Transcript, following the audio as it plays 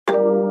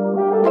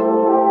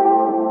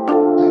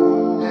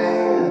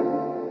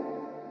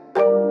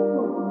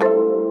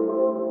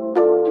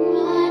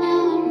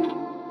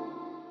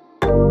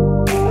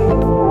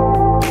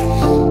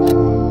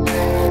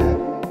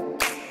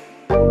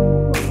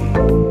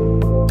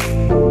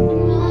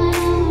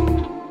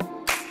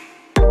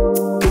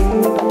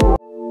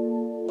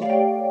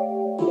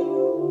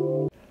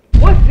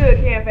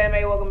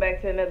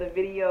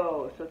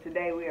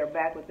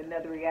back with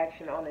another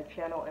reaction on the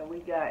channel, and we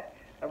got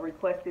a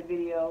requested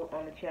video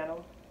on the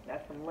channel.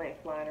 Got some links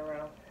flying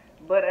around.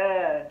 But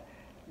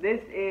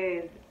this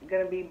is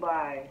gonna be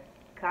by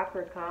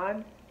Cakra,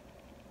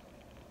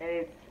 and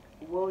it's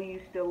Will You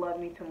Still Love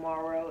Me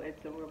Tomorrow.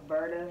 It's a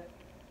Roberta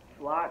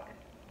Flack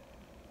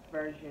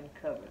version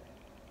cover.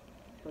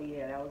 So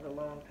yeah, that was a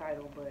long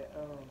title, but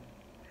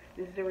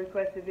this is a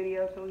requested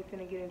video, so we're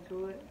finna get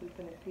into it. We're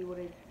finna see what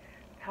it's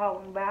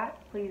talking about.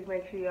 Please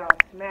make sure y'all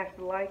smash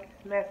the like,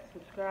 smash the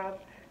subscribe.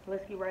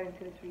 Let's get right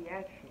into this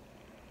reaction.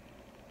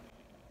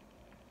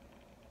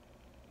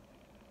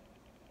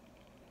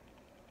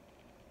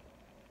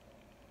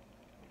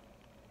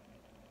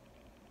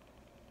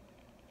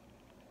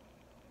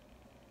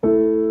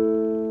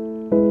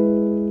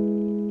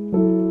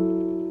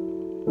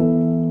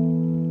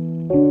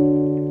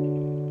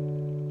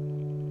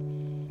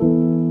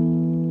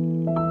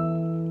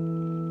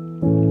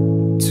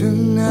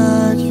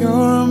 Tonight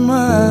you're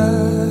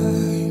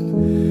mine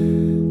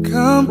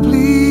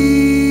completely.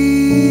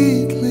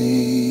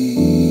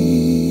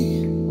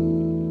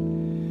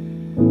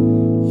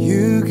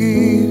 You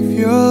give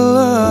your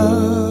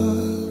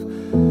love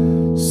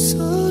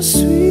so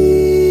sweetly.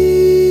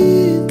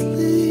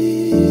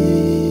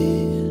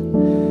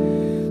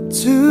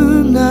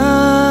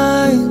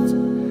 Tonight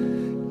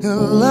the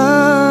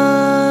light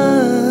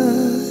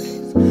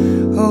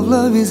of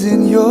love is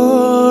in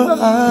your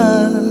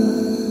eyes.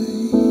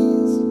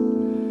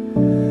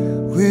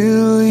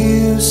 Will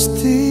you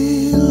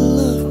still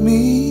love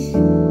me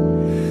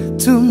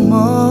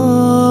tomorrow?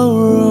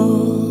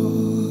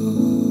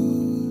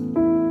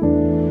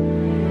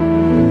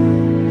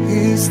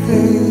 Is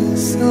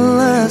this a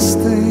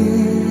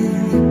lasting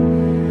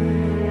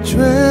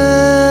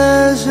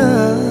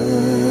treasure,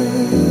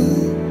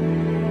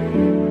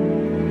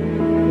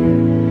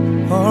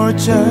 or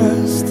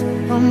just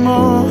a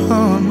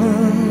moment?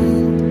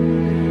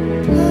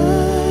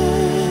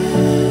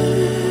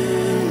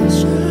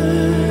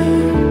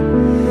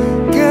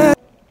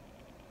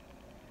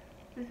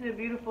 This is a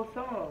beautiful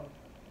song.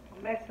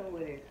 I'm messing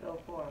with it so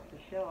far, for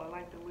sure. I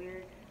like the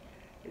lyrics.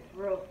 It's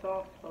real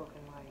soft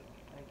spoken, like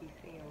he's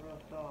singing real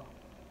soft.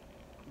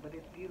 But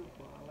it's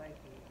beautiful. I like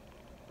it.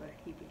 Let's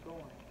keep it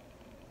going.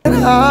 I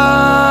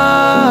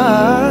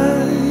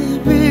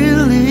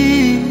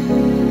believe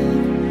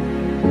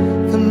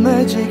the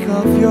magic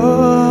of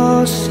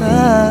your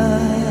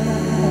side.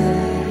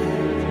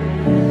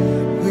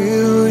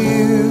 Will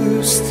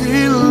you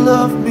still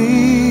love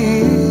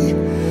me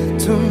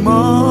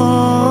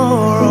tomorrow?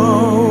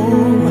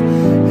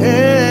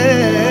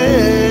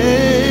 Hey,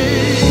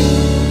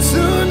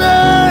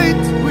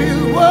 tonight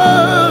with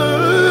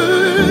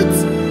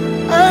words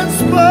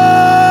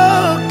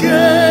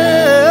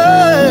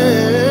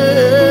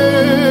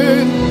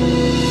unspoken,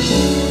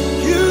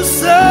 you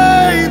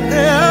say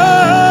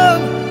that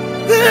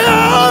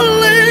I'm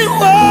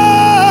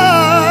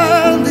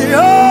the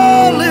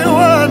only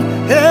one,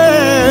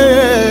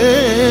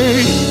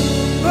 hey,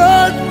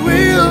 but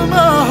will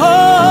my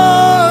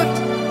heart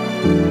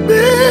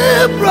be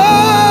broken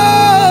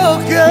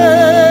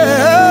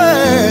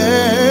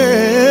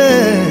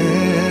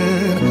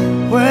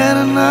when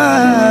a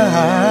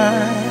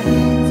night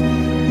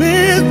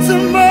meets a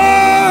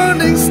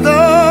morning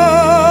star?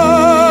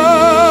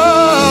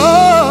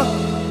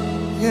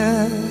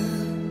 Yeah,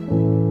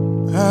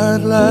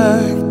 I'd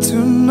like to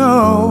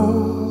know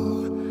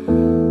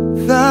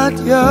that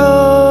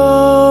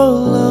your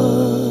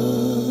love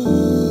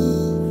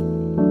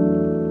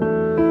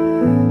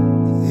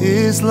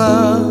is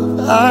love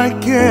I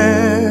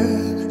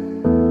can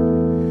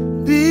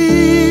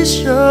be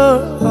sure of.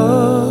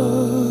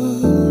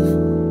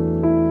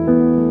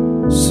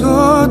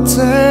 So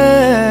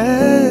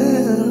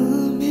tell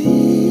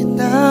me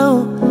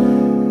now,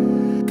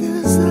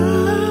 'cause I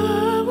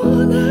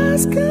won't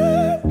ask again.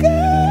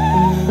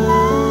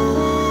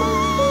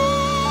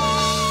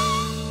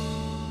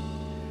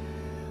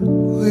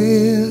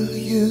 Will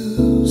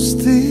you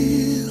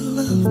still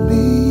love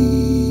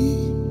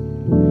me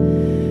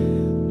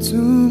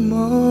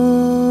tomorrow?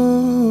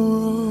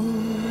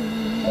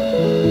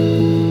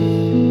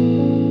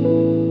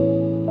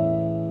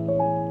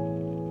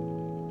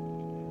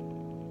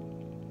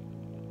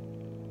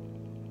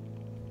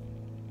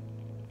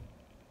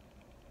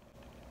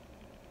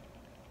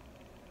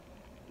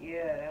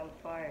 Yeah, that was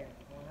fire.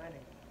 100.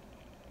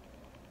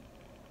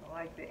 I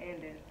like the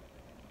ending.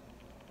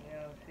 You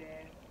know what I'm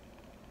saying?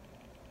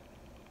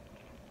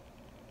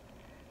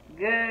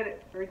 Good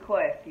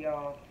request,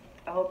 y'all.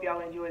 I hope y'all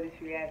enjoy this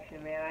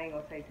reaction, man. I ain't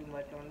gonna say too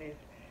much on this.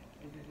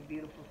 This is a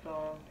beautiful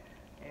song,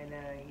 and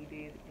he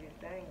did his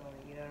thing on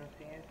it, you know what I'm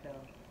saying? So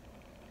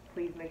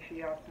please make sure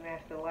y'all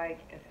smash the like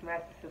and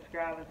smash the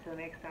subscribe. Until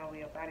next time,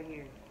 we up out of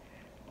here.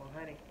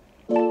 100.